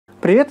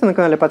Привет, вы на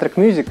канале Patrick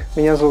Music,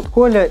 меня зовут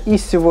Коля, и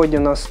сегодня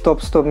у нас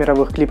топ-100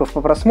 мировых клипов по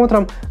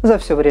просмотрам за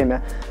все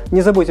время. Не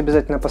забудьте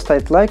обязательно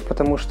поставить лайк,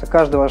 потому что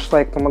каждый ваш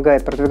лайк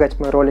помогает продвигать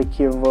мои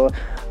ролики в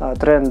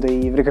тренды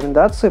и в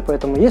рекомендации,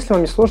 поэтому если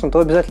вам не сложно, то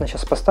обязательно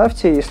сейчас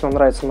поставьте, если вам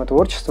нравится мое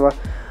творчество.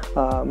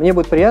 Мне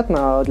будет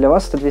приятно, а для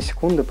вас это 2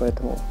 секунды,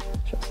 поэтому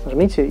сейчас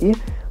нажмите и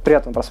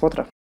приятного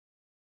просмотра.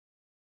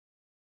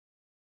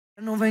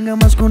 No venga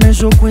más con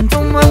eso,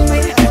 cuento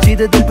mami. Si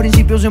desde el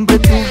principio siempre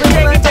tuve.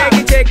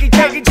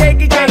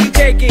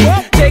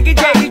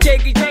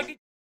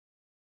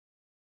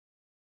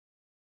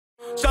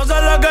 Yo sé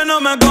lo que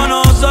no me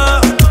conoce,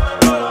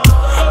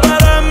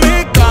 pero en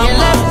mi cama. You're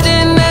left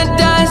in the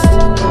dust,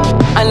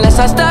 unless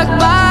I stuck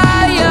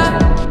by you.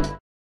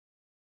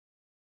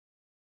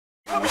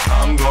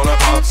 I'm gonna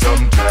pop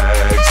some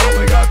tags.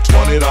 Only got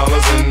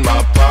 $20 in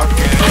my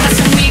pocket.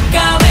 En mi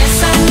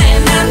cabeza,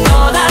 nena,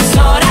 todas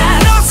horas.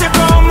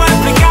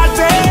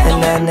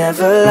 And I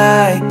never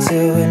like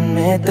to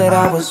admit that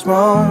I was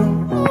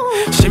wrong.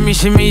 Shimmy,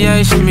 shimmy,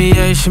 yeah, shimmy,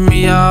 yeah,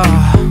 shimmy, yeah.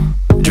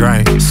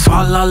 Drink.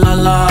 Swalla la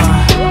la.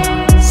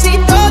 Si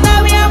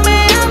todavía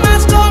me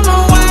amas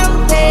como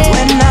antes.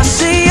 When I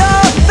see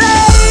your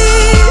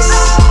face,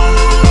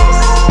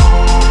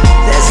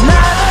 there's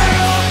nothing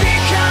will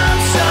become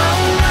so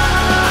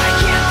numb. I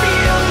can't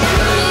feel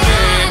you.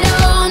 I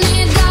don't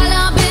need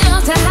dollar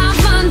bills to have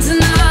fun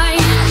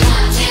tonight.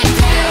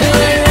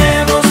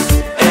 Bailemos,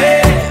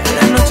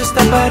 la noche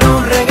está para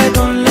un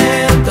reggaeton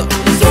lento.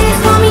 Kiss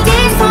for me,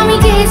 kiss for me,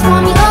 kiss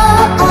for me, oh,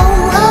 oh,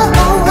 oh,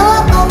 oh,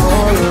 oh, oh.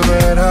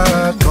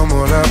 Volverá como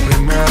la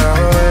primera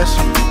vez.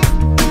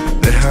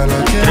 Déjala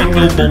que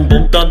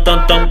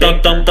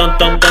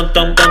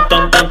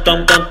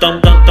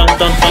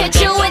hit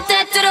you with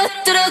that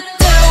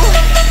do-do-do-do.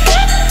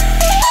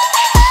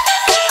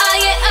 Oh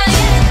yeah, oh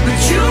yeah. But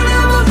you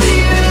never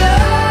feel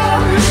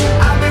love.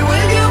 I've been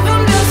with you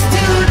from dusk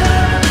till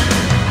dawn.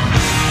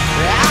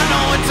 I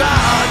know it's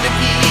hard to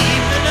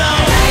keep it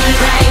up.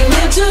 Bring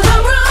me to the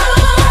room.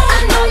 I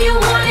know you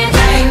want it.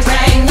 Bang,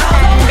 bang,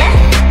 thunder,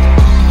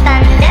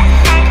 thunder,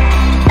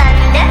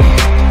 thunder, thunder.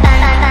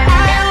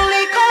 I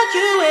only call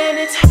you when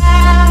it's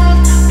half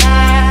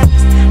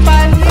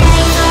past 5.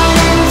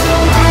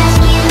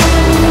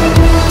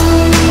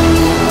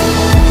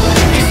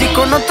 Y si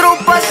con otro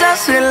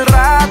pasas el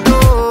rato,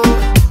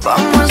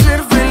 vamos a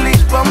ser feliz,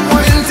 vamos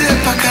a... Vente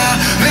pa' acá,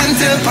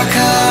 vente pa'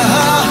 acá.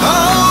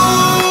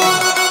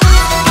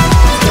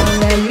 Don't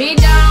let me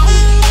down.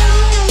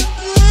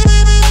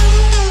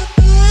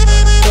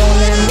 Don't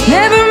let me down.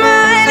 Never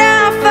mind,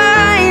 I'll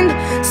find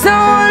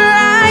someone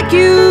like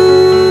you.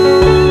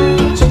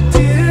 You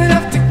didn't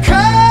have to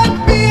cut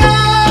me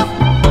off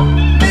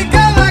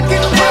because I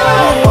can do.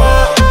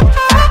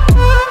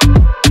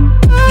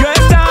 Yo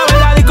estaba en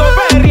la disco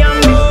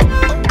perreando.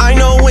 I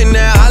know when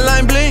that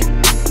hotline bling,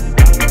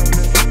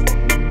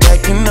 that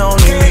can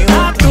only mean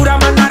Tatura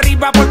mano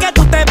arriba porque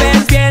tú te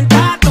ves bien.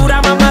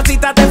 Tatura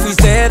mamacita, te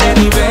fuiste de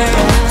nivel.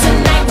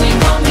 Tonight we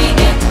gon' be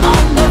it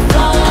on the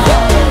floor.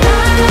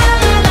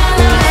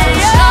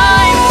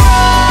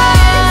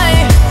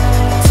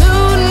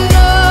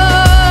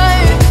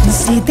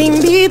 Si te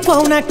invito a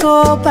una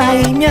copa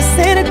y me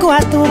acerco a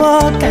tu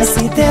boca,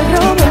 si te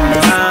robo un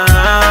beso.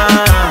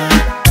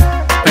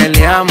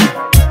 Peleamos,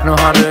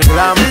 nos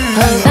arreglamos.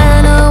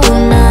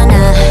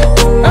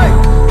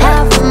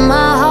 Half of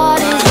my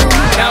heart is in.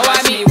 Now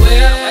watch me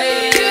whip,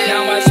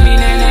 now watch me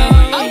nene,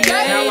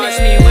 now watch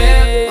me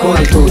whip. Con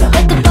altura,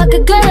 Esto pa' que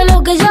quede lo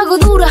que yo hago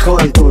dura. con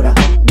altura.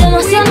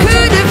 Demasiado.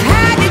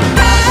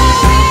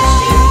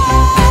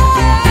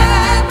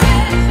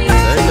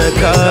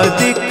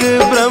 Nakadik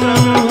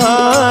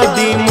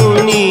Brahmadi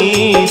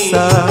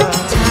Munisa.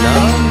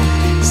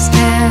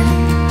 Stand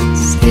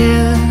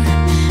still,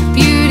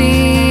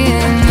 beauty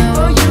and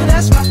oh, you,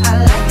 that's why I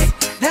like it.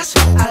 That's why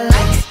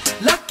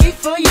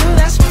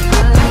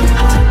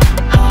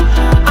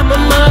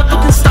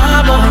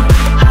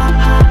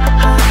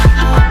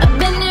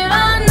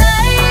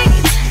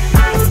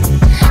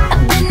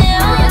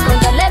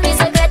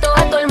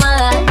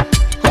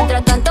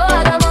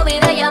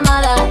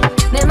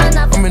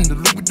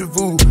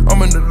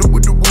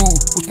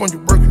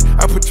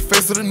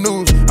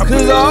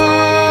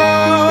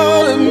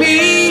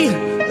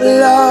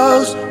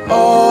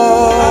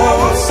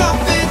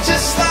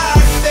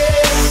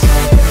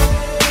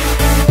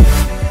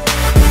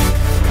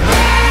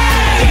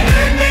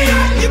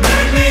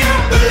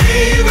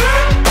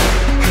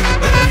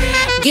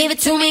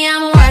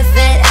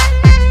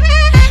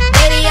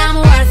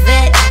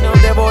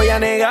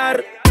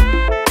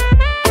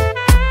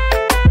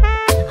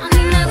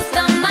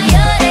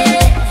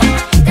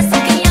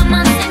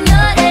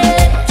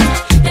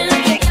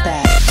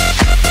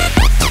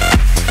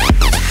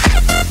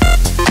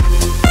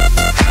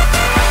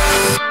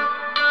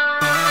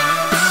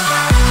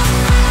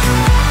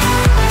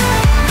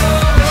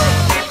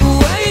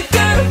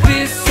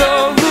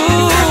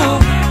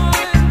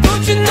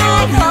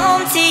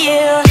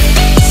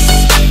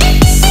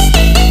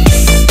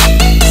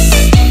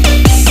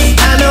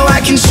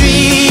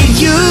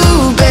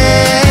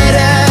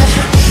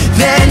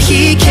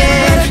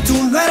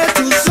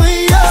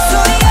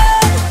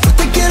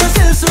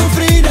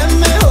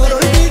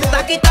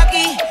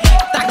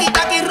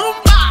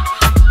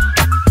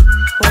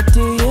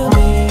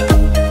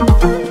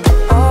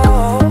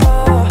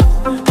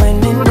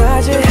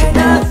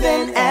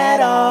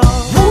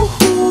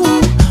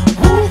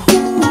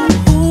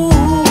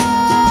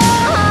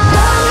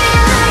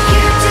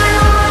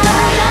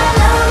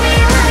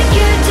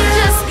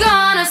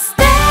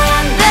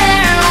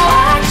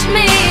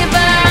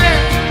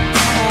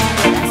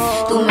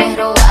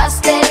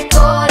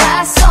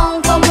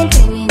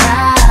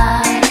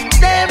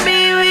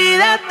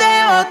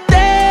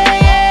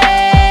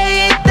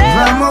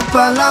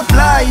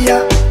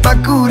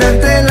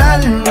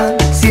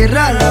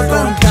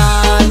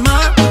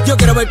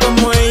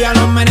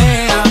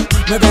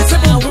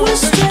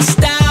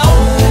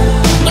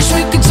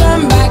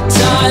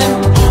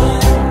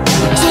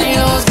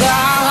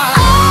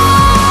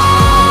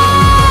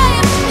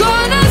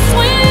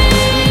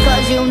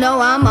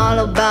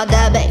about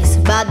that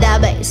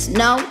bass,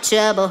 no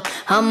trouble.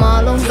 I'm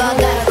all about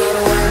that.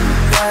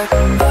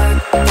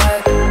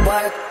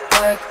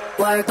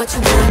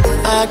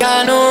 I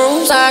got no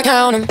rules, I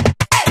count them.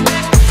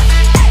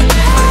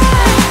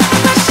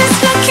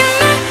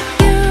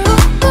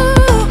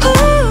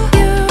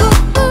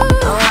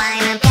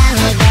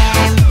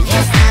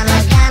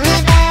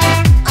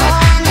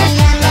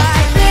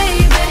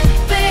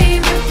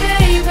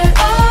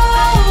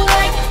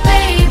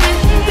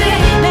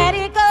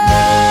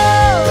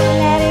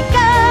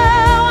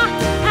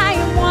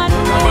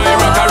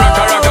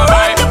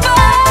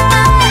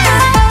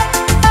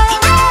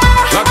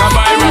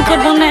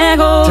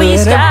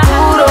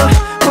 Puro,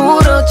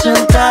 puro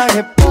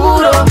chantaje,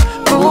 puro,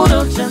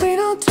 puro chantaje. We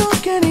don't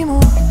talk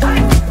anymore.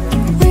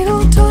 We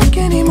don't talk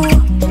anymore.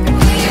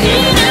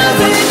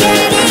 Never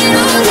getting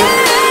older.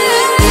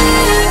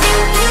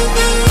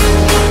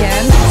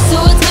 So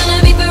it's gonna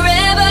be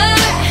forever,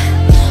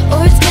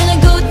 or it's gonna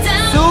go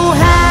down. So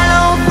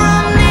hello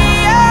from the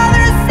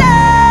other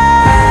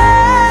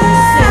side.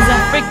 This is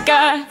Africa.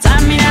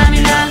 Samina,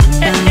 mina,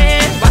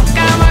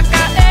 waka,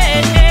 waka,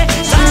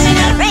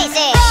 Samina,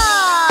 Crazy.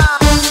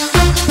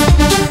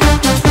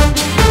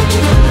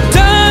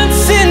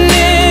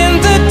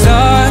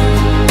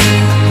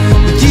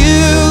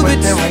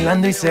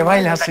 y se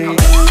baila así.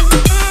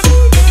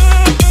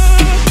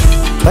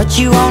 But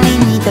you only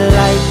need the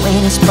light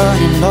when it's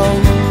burning low.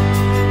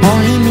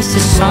 Only miss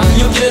the sun.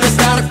 Yo quiero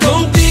estar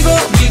contigo,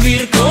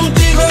 vivir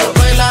contigo,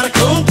 bailar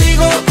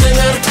contigo,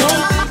 tener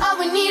contigo. All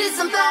we need is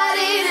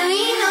somebody to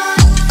lean on.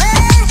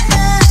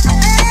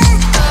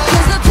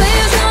 'Cause the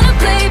players gonna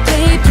play,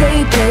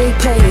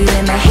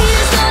 and the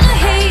haters gonna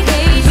hate.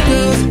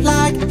 Feels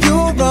like you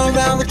roll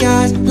around with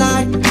guys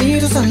like me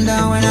till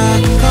sundown when I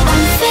come.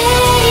 I'm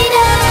faded.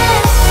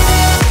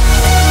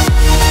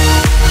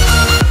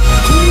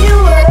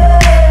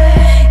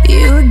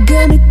 You were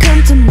gonna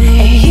come to me,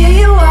 and here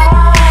you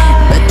are.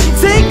 But you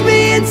take me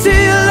into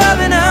your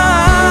loving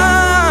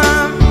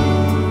arms.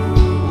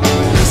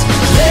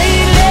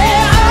 Lately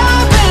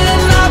I've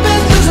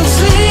been losing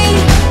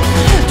sleep,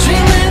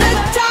 dreaming of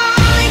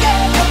tiger,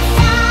 a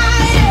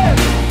fire,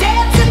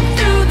 dancing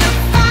through the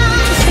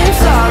fire. I'm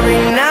sorry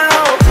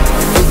now.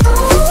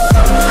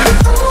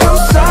 I'm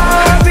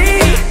sorry.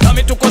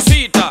 Dame tu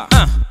cosita,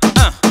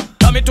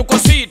 dame tu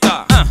cosita,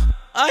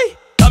 ay,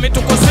 dame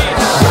tu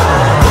cosita.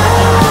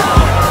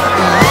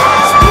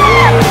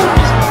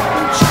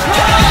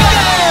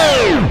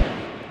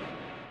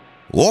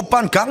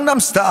 Open Gangnam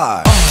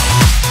Style.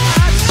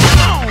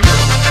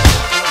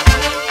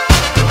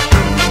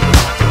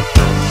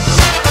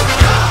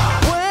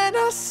 When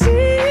I see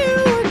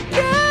you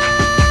again,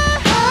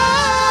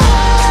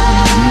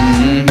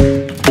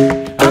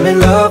 I'm in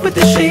love with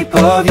the shape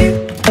of you.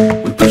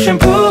 We push and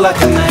pull like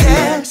a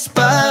magnet.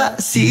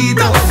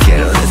 Despacito,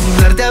 quiero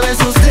desnudarte a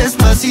besos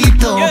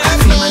despacito.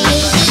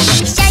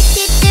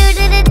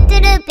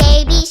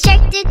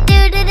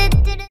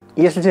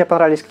 Если тебе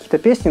понравились какие-то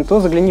песни,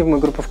 то загляни в мою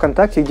группу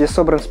ВКонтакте, где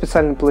собран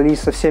специальный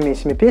плейлист со всеми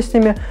этими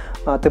песнями.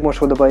 Ты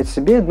можешь его добавить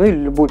себе, ну или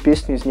любую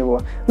песню из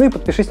него. Ну и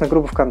подпишись на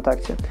группу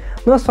ВКонтакте.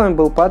 Ну а с вами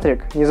был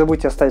Патрик. Не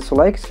забудьте оставить свой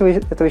лайк, если вы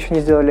этого еще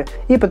не сделали.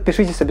 И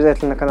подпишитесь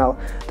обязательно на канал.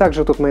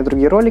 Также тут мои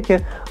другие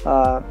ролики.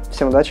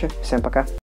 Всем удачи, всем пока.